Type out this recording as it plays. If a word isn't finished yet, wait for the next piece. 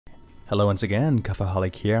Hello once again,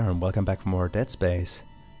 Coffeeholic here, and welcome back for more Dead Space.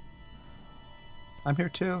 I'm here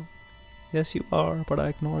too. Yes, you are, but I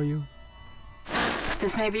ignore you.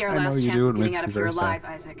 This may be our last chance of getting out of here alive,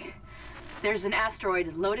 Isaac. There's an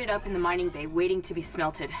asteroid loaded up in the mining bay waiting to be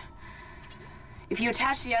smelted. If you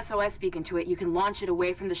attach the SOS beacon to it, you can launch it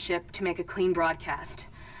away from the ship to make a clean broadcast.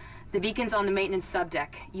 The beacon's on the maintenance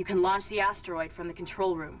subdeck. You can launch the asteroid from the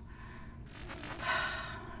control room.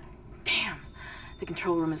 Damn, the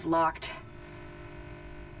control room is locked.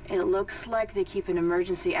 It looks like they keep an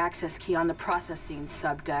emergency access key on the processing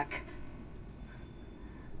subdeck.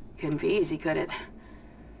 Couldn't be easy, could it?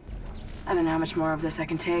 I don't know how much more of this I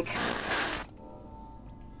can take.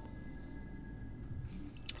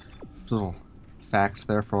 Little fact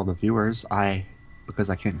there for all the viewers. Because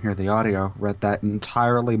I can't hear the audio, read that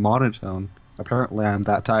entirely monotone. Apparently I'm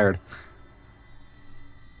that tired.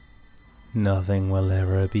 Nothing will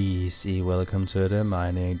ever be easy. Welcome to the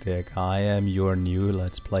mining deck. I am your new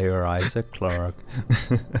Let's Player, Isaac Clarke.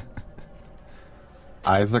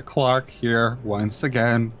 Isaac Clarke here once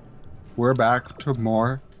again. We're back to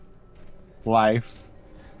more life.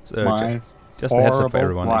 So just a heads up for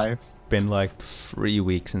everyone. Life. It's been like 3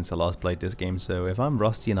 weeks since I last played this game, so if I'm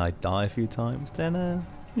rusty and I die a few times, then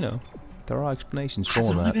you know, there are explanations for that. Has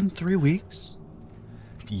it only been 3 weeks?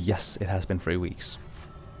 Yes, it has been 3 weeks.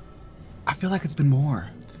 I feel like it's been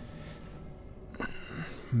more.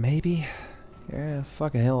 Maybe. Yeah,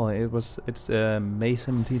 fucking hell. It's May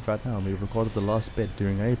 17th right now. We recorded the last bit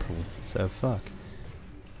during April, so fuck.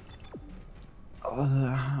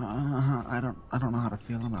 I don't know how to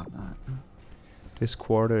feel about that. This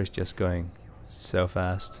quarter is just going so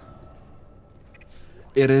fast.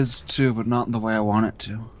 It is too, but not in the way I want it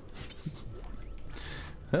to.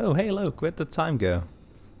 Oh, hey, look, where'd the time go?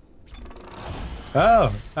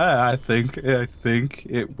 Oh, I think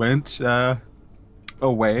it went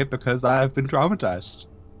away because I've been traumatized.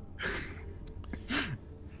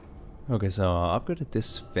 Okay, so I upgraded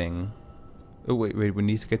this thing. Oh wait, we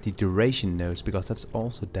need to get the duration notes because that's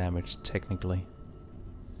also damaged technically.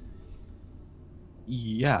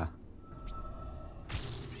 Yeah.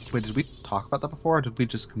 Wait, did we talk about that before, or did we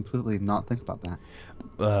just completely not think about that?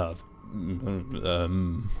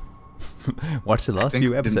 Watch the last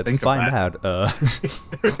few episodes to find out.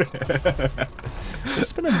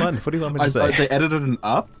 It's been a month. What do you want me to say? They edited it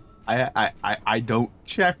up? I don't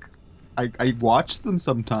check. I watch them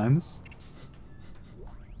sometimes.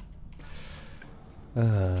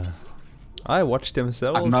 I watched them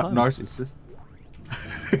several times. I'm not narcissist.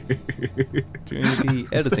 During the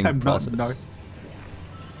editing process.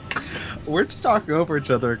 We're just talking over each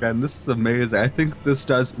other again. This is amazing. I think this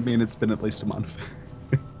does mean it's been at least a month.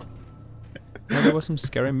 Well, there was some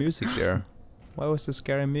scary music there. Why was the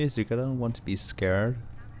scary music? I don't want to be scared.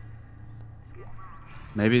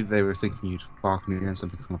 Maybe they were thinking you'd walk near and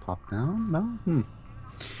something's gonna pop down? No?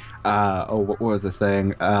 Oh, what was I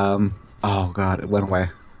saying? Oh god, it went away.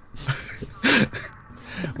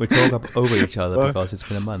 We talk up over each other because it's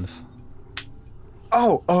been a month.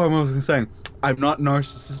 Oh, I was saying, I'm not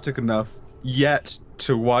narcissistic enough yet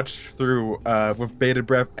to watch through with bated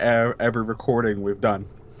breath every recording we've done.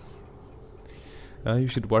 You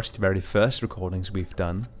should watch the very first recordings we've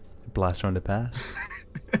done. Blast from the past.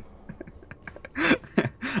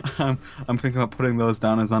 I'm thinking about putting those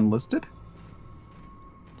down as unlisted.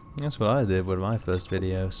 That's what I did with my first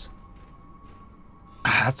videos.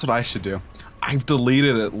 That's what I should do. I've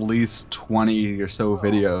deleted at least 20 or so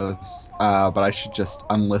videos, but I should just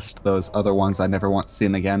unlist those other ones I never want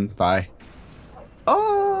seen again by...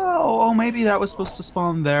 Oh, maybe that was supposed to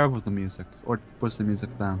spawn there with the music. Or was the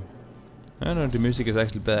music down? I don't know, the music is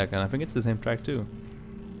actually back, and I think it's the same track too.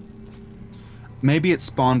 Maybe it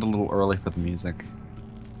spawned a little early for the music.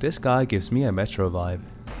 This guy gives me a Metro vibe.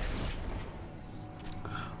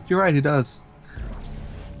 You're right, he does.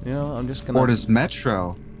 You know, I'm just gonna... Or does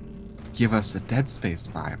Metro give us a Dead Space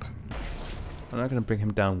vibe? I'm not gonna bring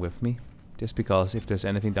him down with me. Just because if there's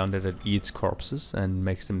anything down there that eats corpses and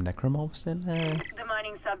makes them necromorphs, then The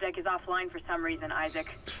mining subdeck is offline for some reason, Isaac.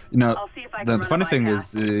 You know, I'll see if I can the funny thing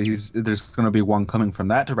is, there's going to be one coming from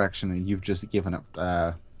that direction, and you've just given it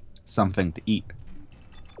something to eat.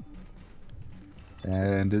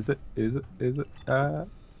 And is it? okay,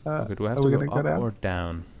 do I have to go up or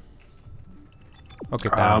down?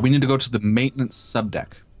 Okay, we need to go to the maintenance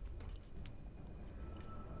subdeck.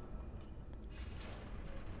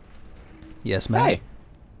 Yes, ma'am. Hey!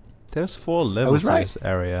 There's 4 levels in this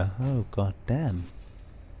area. Oh, god damn.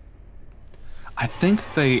 I think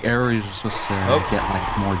the areas are supposed to get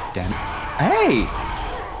like more dense. Hey!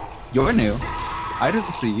 You're new. I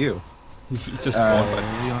didn't see you. He just spawned.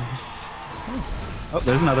 Oh,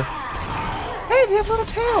 there's another. Hey, they have little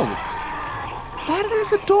tails! That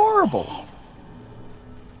is adorable!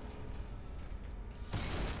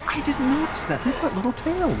 I didn't notice that. They've got little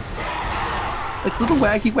tails. Like little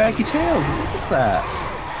waggy tails. Look at that.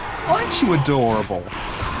 Aren't you adorable?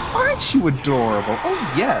 Aren't you adorable?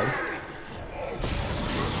 Oh, yes.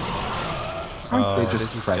 Aren't they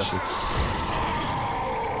just precious?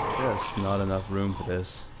 Just not enough room for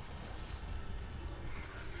this.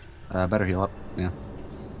 Better heal up. Yeah.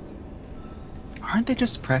 Aren't they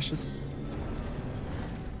just precious?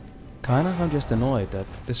 Kind of, I'm just annoyed that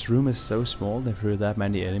this room is so small, they threw that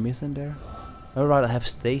many enemies in there. I'd rather have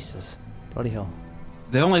stasis. Bloody hell.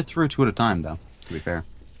 They only threw 2 at a time, though, to be fair.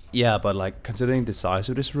 Yeah, but like, considering the size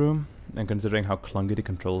of this room, and considering how clunky the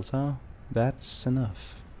controls are, that's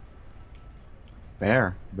enough.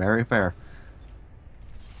 Fair. Very fair.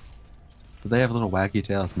 But they have little waggy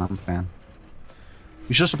tails, and I'm a fan.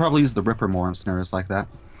 You should probably use the Ripper more in scenarios like that,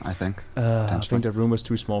 I think. I think the room was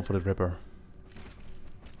too small for the Ripper.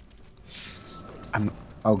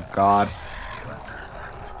 Oh god.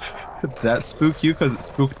 Did that spook you? Because it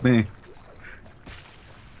spooked me.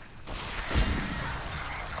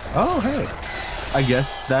 Oh, hey. I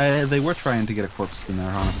guess they were trying to get a corpse in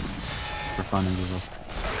there, huh? For fun and giggles.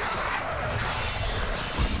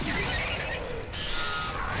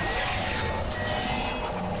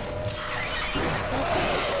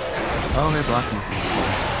 Oh, hey, Blackman.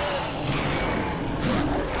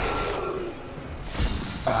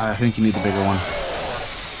 I think you need the bigger one.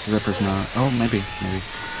 The Ripper's not. Oh, maybe.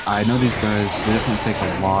 I know these guys, they definitely take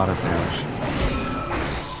a lot of damage.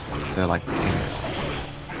 They're like tanks.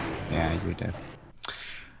 Yeah, you do.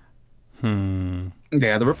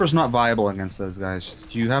 Yeah, the Ripper's not viable against those guys.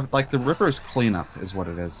 You have, like, the Ripper's cleanup is what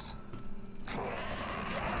it is.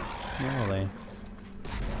 Really?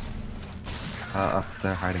 Up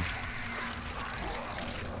there hiding.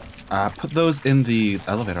 Put those in the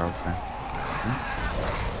elevator, I would say.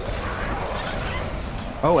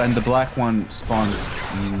 Oh, and the black one spawns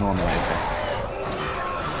normally.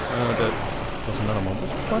 There's another one.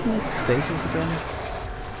 What button is stasis again?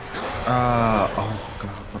 Oh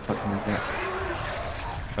god, what button is that?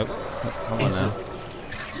 Oh, come on now.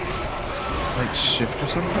 Like shift or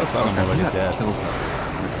something? Oh, I'm already dead. Kills it.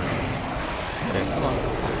 Okay, come on.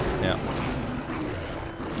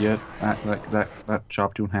 Yeah, that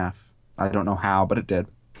chopped you in half. I don't know how, but it did.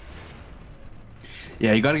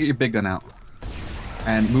 Yeah, you gotta get your big gun out.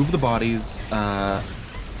 And move the bodies,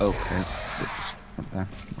 okay. Just up there.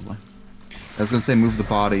 Lovely. I was gonna say move the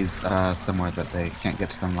bodies, somewhere that they can't get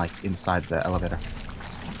to them, like, inside the elevator.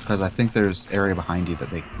 Because I think there's area behind you that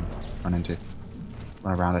they can run into.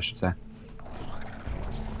 Run around, I should say.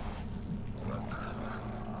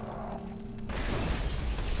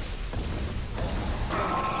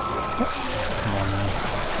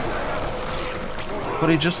 But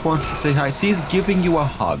he just wants to say hi. See, he's giving you a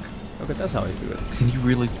hug. Okay, that's how I do it. Can you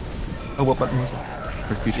really... Oh, what button was it?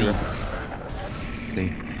 For future reference.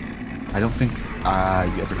 See. I don't think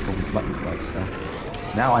you ever told me what button it was, so...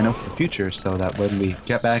 Now I know for the future, so that when we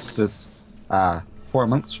get back to this 4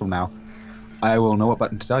 months from now, I will know what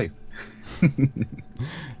button to tell you.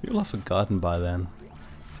 You'll have forgotten by then.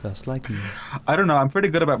 Just like me. I don't know, I'm pretty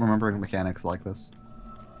good about remembering mechanics like this.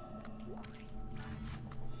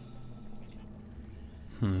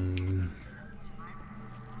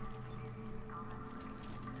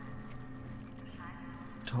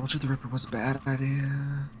 Told you the Ripper was a bad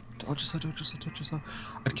idea. Told you so, told you so, told you so.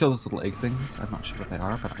 I'd kill those little egg things. I'm not sure what they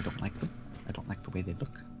are, but I don't like them. I don't like the way they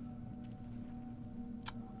look.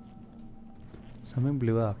 Something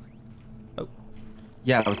blew up. Oh.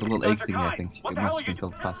 Yeah, it was a little egg thingy, I think. It must have been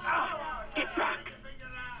killed plus. Get back!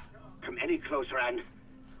 Come any closer and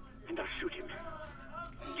I'll shoot him.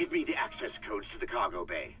 Give me the access codes to the cargo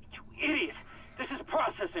bay. You idiot! This is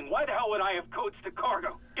processing. Why the hell would I have codes to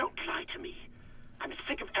cargo? Don't lie to me. I'm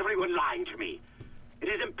sick of everyone lying to me. It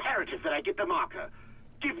is imperative that I get the marker.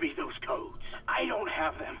 Give me those codes. I don't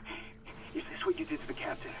have them. Is this what you did to the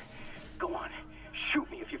captain? Go on. Shoot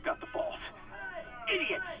me if you've got the balls.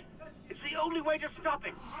 Idiots! It's the only way to stop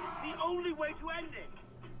it. The only way to end it.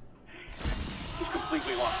 He's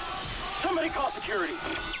completely lost. Somebody call security.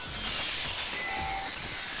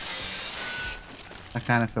 I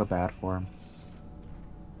kind of feel bad for him.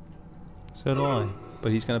 So do I.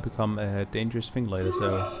 But he's gonna become a dangerous thing later,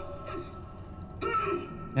 so...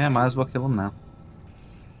 Yeah, might as well kill him now.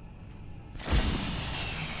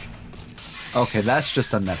 Okay, that's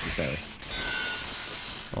just unnecessary.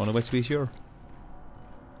 I wanna wait to be sure.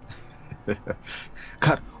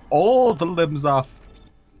 Cut all the limbs off.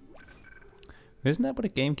 Isn't that what the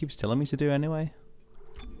game keeps telling me to do anyway?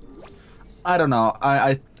 I don't know.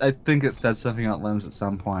 I think it said something about limbs at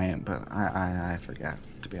some point, but I forget,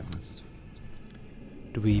 to be honest.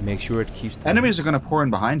 Do we make sure it keeps... Enemies are going to pour in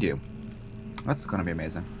behind you. That's going to be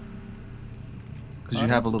amazing. Because you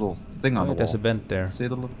have a little thing on the wall. There's a vent there. See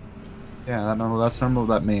the little... Yeah, that's normally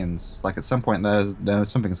what that means. Like, at some point,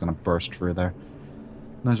 something's going to burst through there.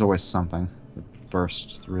 There's always something that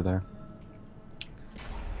bursts through there.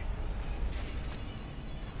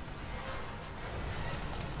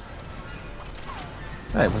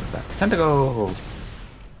 Hey, what's that? Tentacles!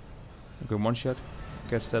 Okay, one shot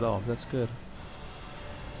gets that off. That's good.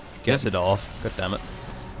 Gets it off. God damn it.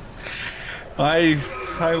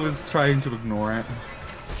 I was trying to ignore it.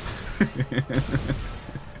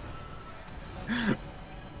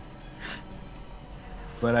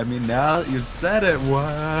 But I mean, now that you've said it,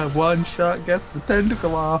 one shot gets the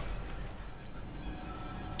tentacle off.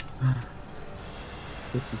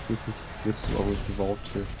 This is what we've evolved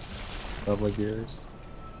to. Couple of years.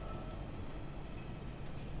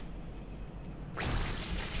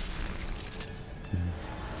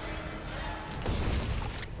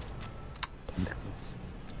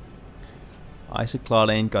 Isaac Claude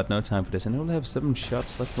ain't got no time for this, and he'll have 7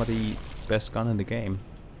 shots left by the best gun in the game.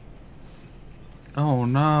 Oh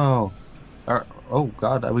no! Oh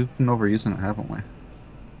god, we've been overusing it, haven't we?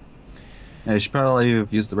 Yeah, you should probably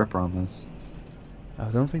have used the Ripper on this. I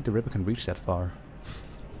don't think the Ripper can reach that far.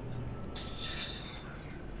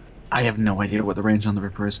 I have no idea what the range on the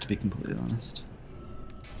Ripper is, to be completely honest.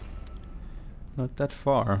 Not that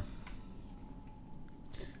far.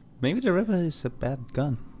 Maybe the Ripper is a bad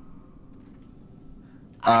gun.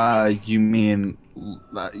 You mean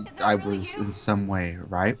I was in some way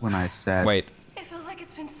right when I said... Wait. It feels like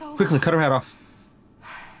it's been so Quickly, cut her head off.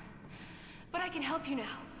 But I can help you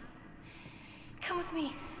now. Come with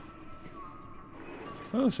me.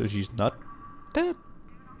 Oh, so she's not dead.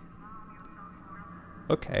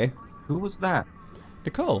 Okay. Who was that?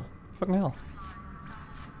 Nicole. Fucking hell.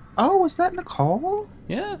 Oh, was that Nicole?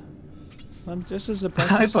 Yeah. I'm just as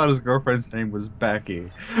surprised. I thought his girlfriend's name was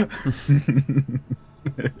Becky.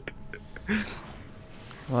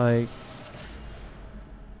 Like...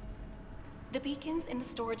 The beacon's in the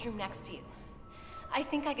storage room next to you. I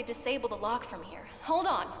think I could disable the lock from here. Hold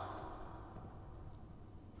on.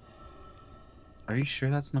 Are you sure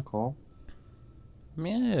that's Nicole?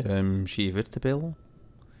 Yeah, she fits the bill.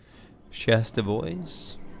 She has the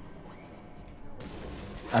voice.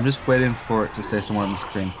 I'm just waiting for it to say someone on the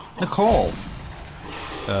screen. Nicole!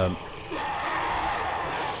 I'm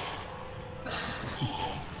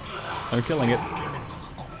killing it.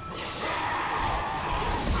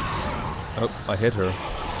 Oh, I hit her.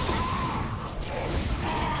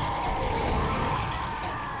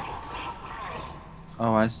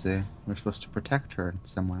 Oh, I see. We're supposed to protect her in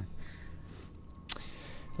some way.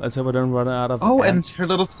 Let's hope I don't run out of... Oh, and her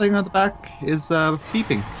little thing on the back is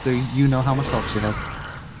beeping, so you know how much health she has.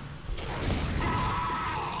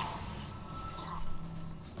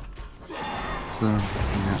 So,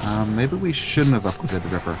 yeah, maybe we shouldn't have upgraded the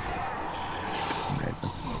Ripper. Amazing.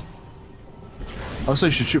 Also,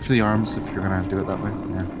 you should shoot for the arms if you're gonna do it that way.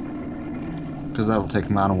 Yeah. Because that'll take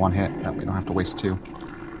them out in one hit. That we don't have to waste 2.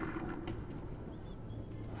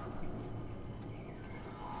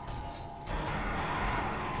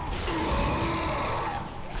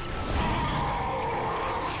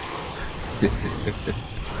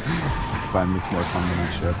 I find this more fun than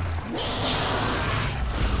I should.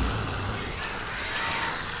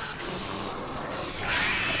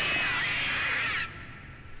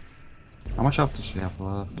 How much health does she have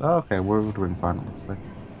left? Oh, okay, we're doing fine, it looks like.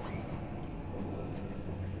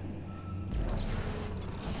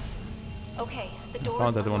 Okay, the door's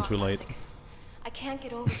found that one unlocked, too late. Isaac. I can't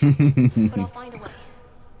get over to you, but I'll find a way.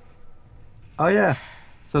 Oh yeah,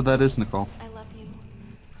 so that is Nicole. I love you.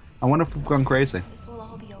 I wonder if we've gone crazy. This will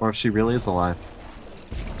all be over. Or if she really is alive.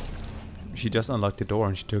 She just unlocked the door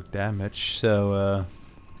and she took damage, so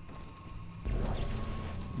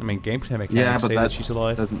I mean, gameplay mechanics say that she's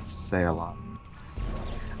alive. Doesn't say a lot.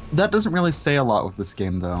 That doesn't really say a lot with this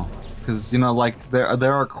game, though, because you know, like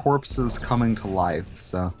there are corpses coming to life,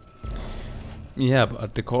 so. Yeah,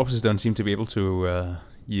 but the corpses don't seem to be able to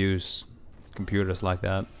use computers like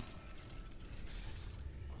that.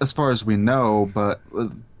 As far as we know, but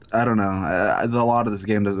I don't know. A lot of this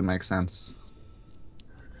game doesn't make sense.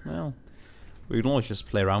 Well, we can always just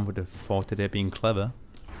play around with the thought that they're being clever.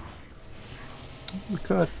 We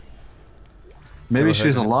could. Maybe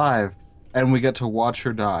she's alive, and we get to watch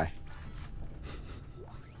her die.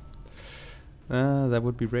 That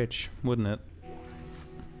would be rich, wouldn't it?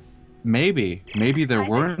 Maybe. Maybe there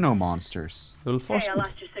were no monsters. Little force. Hey, I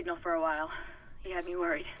lost your signal for a while. You had me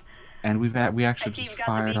worried. And we actually just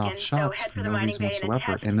fired off shots for no reason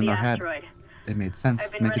whatsoever, and in our head, it made sense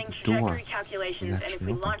to make it the door. Calculations, and if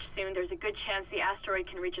we launch soon, there's a good chance the asteroid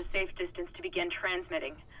can reach a safe distance to begin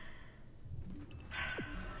transmitting.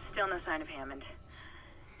 Still no sign of Hammond.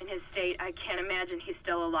 In his state, I can't imagine he's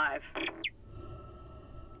still alive.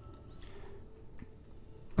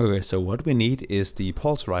 Okay, so what we need is the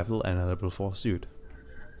pulse rifle and a level 4 suit.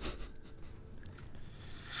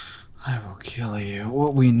 I will kill you.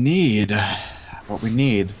 What we need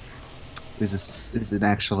is an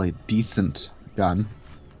actually decent gun.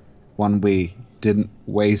 One we didn't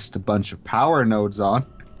waste a bunch of power nodes on.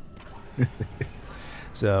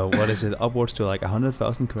 So what is it? Upwards to like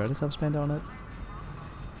 100,000 credits I've spent on it?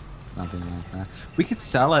 Something like that. We could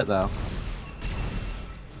sell it though.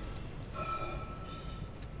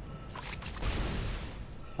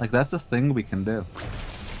 Like that's a thing we can do.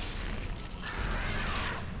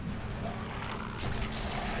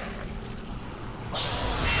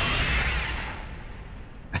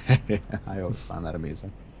 I always find that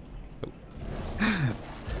amusing.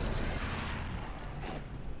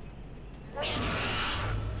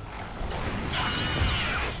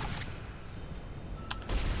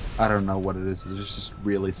 I don't know what it is. There's just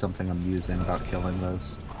really something amusing about killing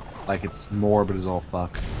those. Like it's morbid as all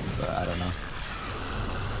fuck, but I don't know.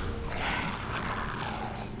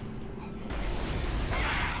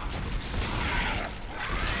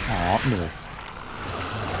 Aw, missed.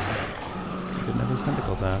 Didn't have his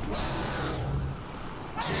tentacles out.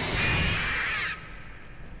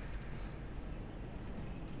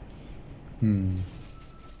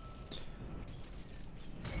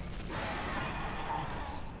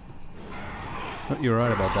 Oh, you're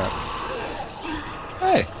right about that.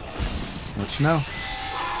 Hey! What you know?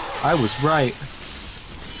 I was right.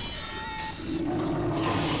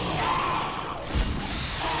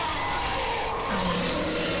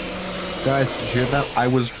 Guys, did you hear that? I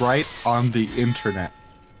was right on the internet.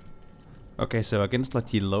 Okay, so against like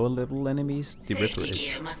the lower level enemies, the Ripper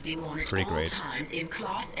is pretty great. In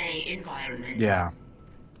Class A environment. Yeah.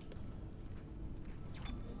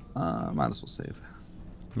 Might as well save.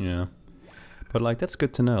 Yeah. But like that's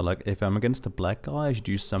good to know. Like if I'm against the black guy, I should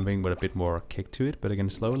use something with a bit more kick to it. But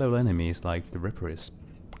against lower level enemies, like the Ripper is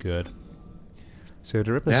good. So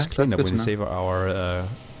the Ripper is clean up when we save our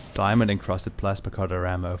diamond encrusted plasma cutter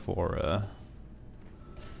ammo for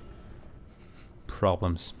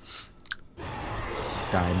problems.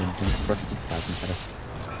 Diamond encrusted plasma cutter.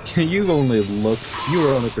 You only look. You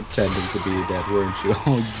were only pretending to be dead, weren't you?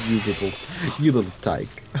 Oh, you little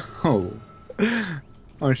tyke. Oh,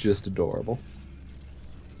 aren't you just adorable?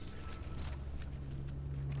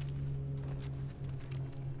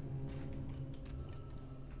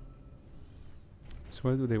 So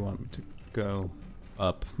where do they want me to go?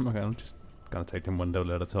 Up. Okay, I'm just gonna take them one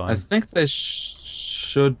level at a time. I think they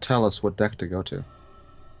should tell us what deck to go to.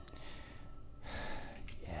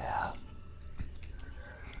 Yeah.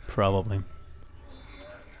 Probably.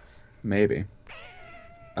 Maybe.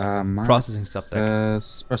 Processing stuff there.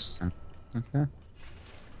 Processing. Okay.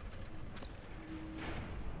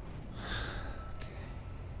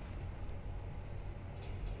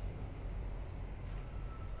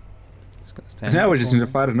 And now we just need to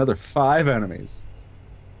fight another 5 enemies.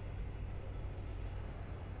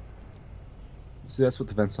 See, that's what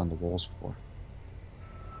the vents on the walls are for.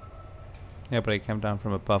 Yeah, but I came down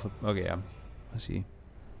from above. Okay, yeah. I see.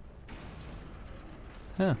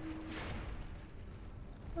 Huh.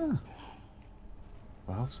 Huh.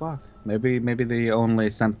 Well, fuck. Maybe they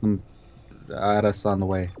only sent them at us on the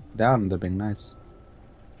way down. They're being nice.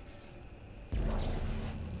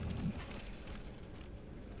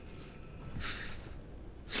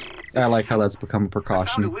 I like how that's become a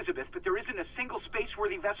precaution. I found Elizabeth, but there isn't a single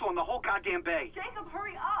space-worthy vessel in the whole goddamn bay. Jacob,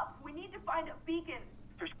 hurry up! We need to find a beacon.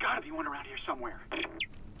 There's gotta be one around here somewhere.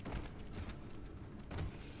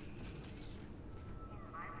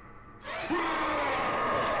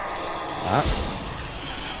 Ah.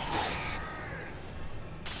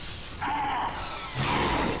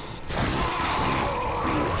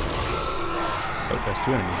 Oh, there's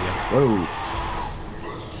 2 enemies here. Whoa.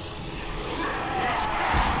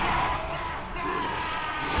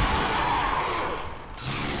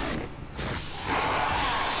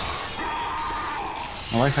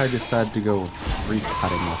 I like how I decided to go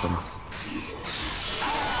re-cutting weapons.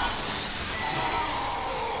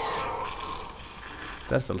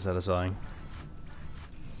 That felt satisfying.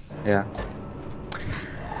 Yeah.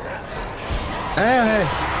 Hey!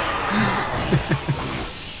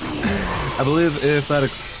 I believe if that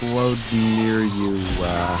explodes near you,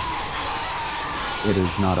 it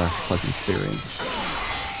is not a pleasant experience.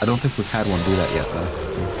 I don't think we've had one do that yet,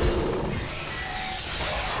 though.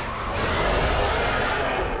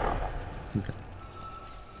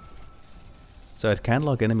 So it can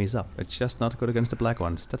lock enemies up. It's just not good against the black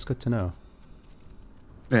ones. That's good to know.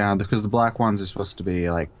 Yeah, because the black ones are supposed to be,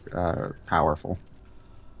 like, powerful.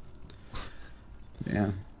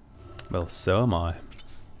 Yeah. Well, so am I.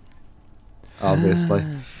 Obviously.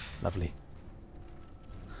 Lovely.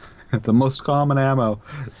 The most common ammo.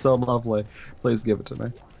 So lovely. Please give it to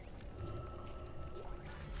me.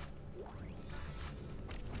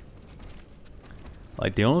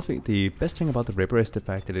 Like, the best thing about the Ripper is the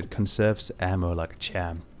fact that it conserves ammo like a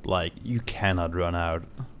champ. Like, you cannot run out.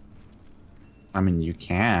 I mean, you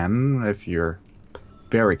can if you're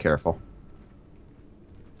very careful.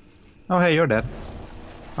 Oh, hey, you're dead.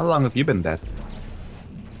 How long have you been dead?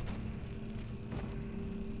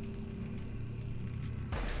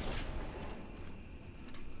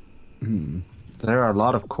 There are a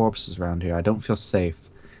lot of corpses around here. I don't feel safe.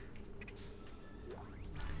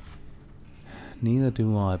 Neither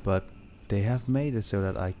do I, but they have made it so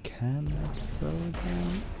that I can throw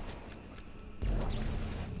them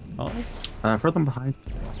off. Throw them behind.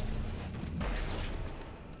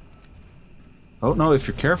 Oh no, if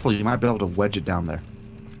you're careful, you might be able to wedge it down there.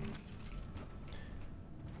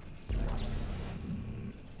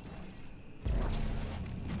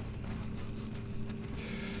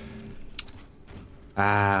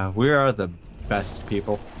 We are the best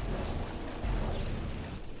people.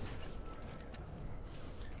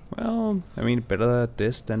 Well, I mean, better at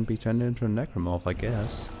this than be turned into a necromorph, I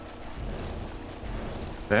guess.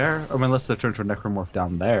 There? I mean, unless they turn to a necromorph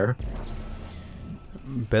down there.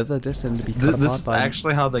 Better this than to be cut This is apart by...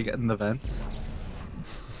 actually how they get in the vents.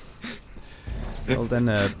 Well then,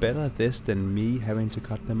 better this than me having to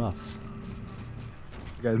cut them off.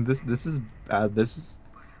 Again, this is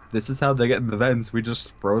how they get in the vents. We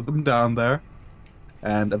just throw them down there,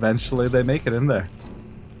 and eventually they make it in there.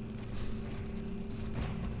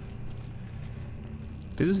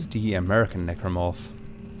 This is the American necromorph.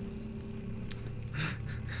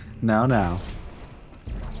 Now.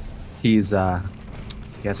 He has a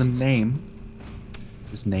name.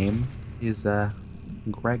 His name is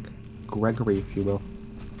Gregory, if you will.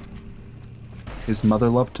 His mother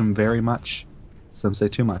loved him very much. Some say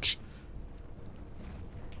too much.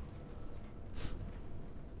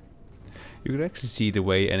 You could actually see the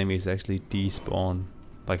way enemies actually despawn.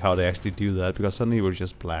 Like how they actually do that, because suddenly we're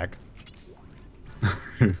just black.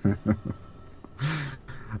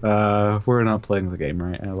 We're not playing the game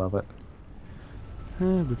right. I love it.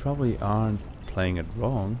 We probably aren't playing it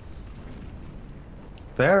wrong.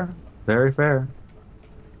 Fair. Very fair.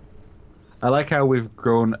 I like how we've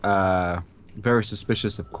grown very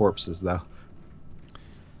suspicious of corpses, though.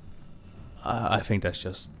 I think that's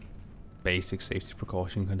just basic safety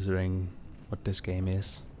precaution considering what this game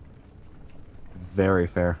is. Very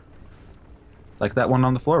fair. Like that one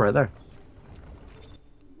on the floor right there.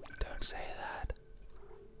 Don't say that.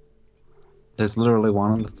 There's literally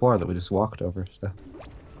one on the floor that we just walked over, so...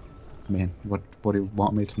 I mean, what do you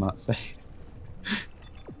want me to not say?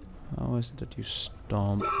 How is it that you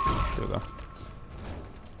stomp? There we go.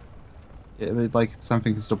 It, like,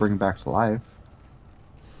 something can still bring him back to life.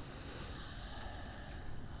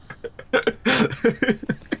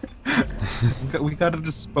 we gotta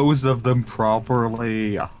dispose of them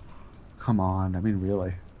properly. Come on, I mean,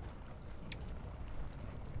 really.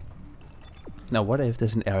 Now, what if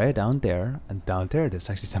there's an area down there, and down there there's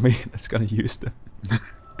actually somebody that's gonna use them?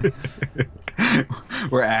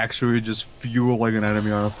 We're actually just fueling an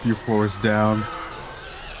enemy on a few floors down.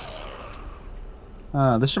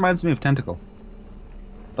 This reminds me of Tentacle.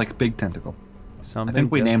 Like Big Tentacle. Something I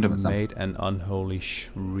think we named him just made an unholy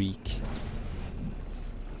shriek.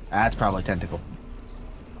 That's probably Tentacle.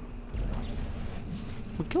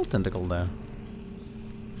 We killed Tentacle there.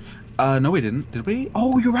 No we didn't, did we?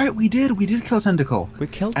 Oh, you're right, we did kill Tentacle. We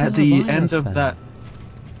killed at the end of that.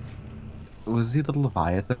 Was he the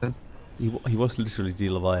Leviathan? He was literally the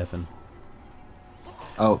Leviathan.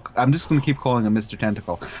 Oh, I'm just gonna keep calling him Mr.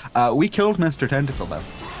 Tentacle. We killed Mr. Tentacle though,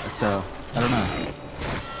 so I don't know.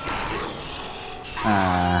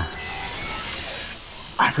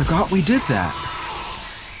 I forgot we did that.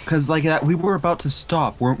 Cause like that, we were about to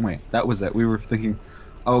stop, weren't we? That was it. We were thinking,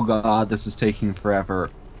 oh god, this is taking forever.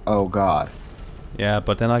 Oh god. Yeah,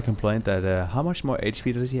 but then I complained that how much more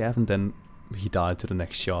HP does he have, and then he died to the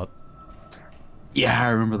next shot. Yeah, I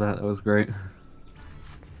remember that. That was great.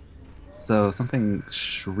 So something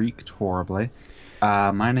shrieked horribly.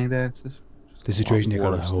 Mining decks. The situation here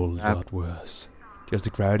got a whole lot worse. Just the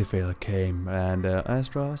gravity failure came and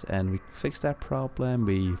Astros, and we fixed that problem.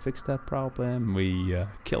 We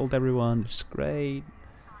killed everyone. It's great.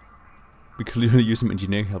 We could literally use some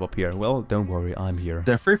engineering help up here. Well, don't worry, I'm here.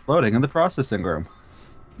 They're free floating in the processing room.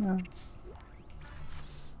 Yeah.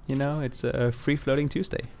 You know, it's a free-floating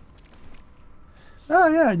Tuesday. Oh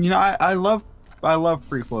yeah, you know, I love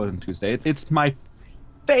free floating Tuesday. It's my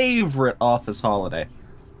favorite office holiday.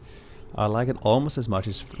 I like it almost as much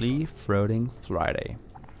as free-floating Friday.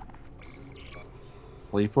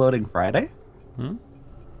 Free floating Friday? Hmm?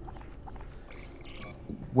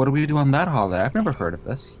 What do we do on that holiday? I've never heard of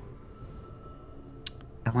this.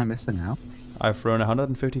 Am I missing out? I've thrown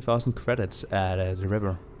 150,000 credits at the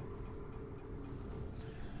river.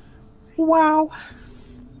 Wow.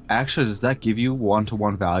 Actually, does that give you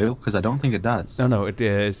one-to-one value? Because I don't think it does. No, it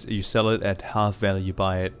is. You sell it at half value, you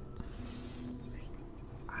buy it.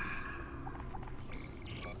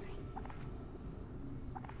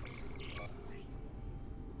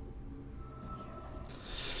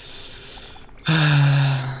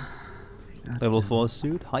 Level 4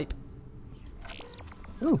 suit, hype.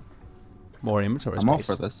 Ooh. More inventory I'm space.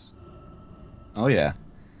 all for this. Oh yeah.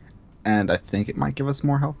 And I think it might give us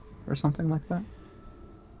more health or something like that.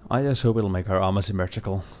 I just hope it'll make our armor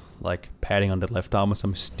symmetrical. Like padding on the left arm or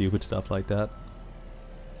some stupid stuff like that.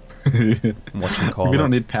 Watch them call We it.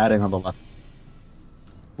 don't need padding on the left.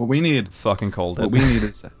 What we need... Fucking called it. What we need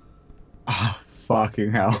is... Oh,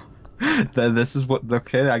 fucking hell. Then this is what...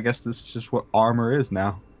 Okay, I guess this is just what armor is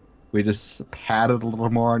now. We just padded a little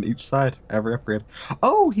more on each side. Every upgrade.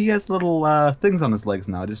 Oh, he has little things on his legs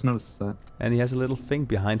now. I just noticed that. And he has a little thing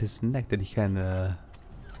behind his neck that he can...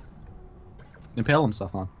 Impale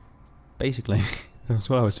himself on. Basically. That's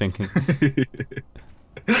what I was thinking.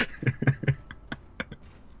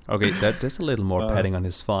 Okay, there's a little more padding on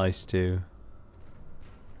his thighs too.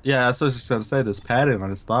 Yeah, that's what I was just going to say. There's padding on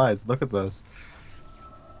his thighs. Look at those.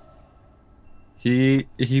 He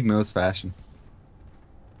knows fashion.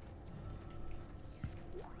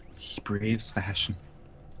 He braves fashion.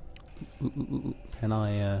 Can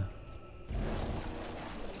I,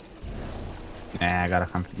 Nah, I gotta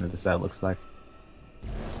come to this. That looks like.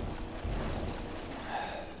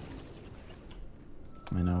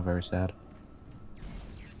 I know, very sad.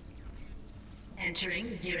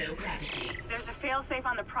 Entering zero gravity. There's a failsafe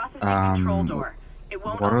on the processing control door. It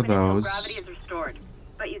won't what are open until those? gravity is restored.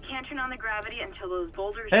 But you can't turn on the gravity until those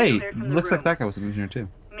boulders are Hey, cleared from the looks room. like that guy was an engineer too.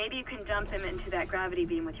 Maybe you can dump them into that gravity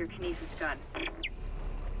beam with your kinesis gun.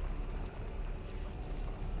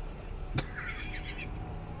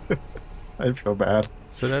 I feel bad.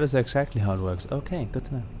 So that is exactly how it works. Okay, good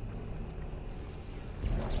to know.